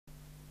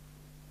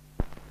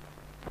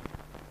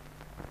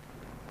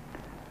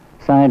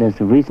Scientists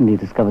have recently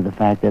discovered the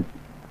fact that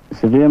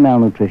severe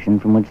malnutrition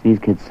from which these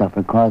kids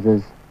suffer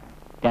causes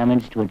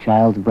damage to a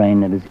child's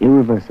brain that is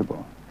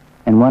irreversible,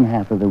 and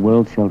 1/2 of the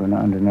world's children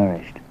are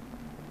undernourished.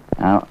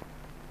 Now,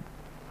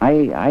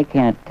 I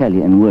can't tell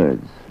you in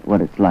words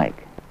what it's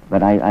like,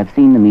 but I've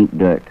seen them eat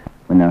dirt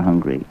when they're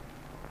hungry.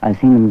 I've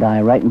seen them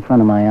die right in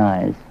front of my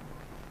eyes,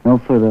 no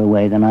further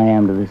away than I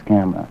am to this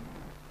camera.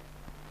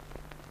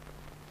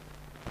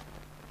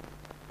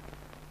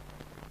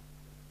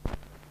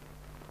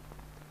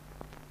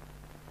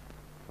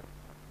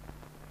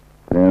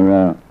 There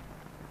are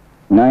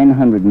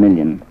 900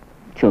 million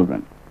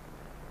children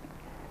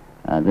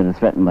that are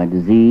threatened by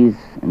disease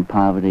and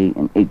poverty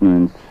and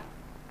ignorance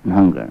and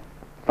hunger.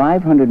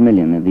 500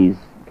 million of these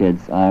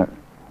kids are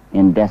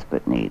in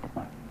desperate need.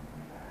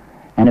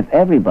 And if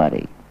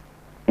everybody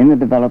in the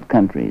developed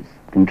countries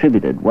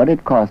contributed what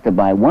it cost to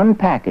buy one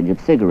package of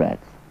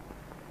cigarettes,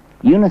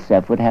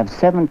 UNICEF would have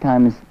 7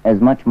 times as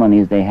much money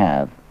as they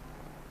have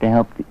to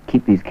help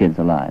keep these kids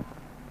alive.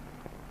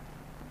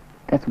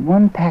 That's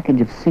one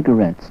package of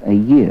cigarettes a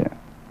year.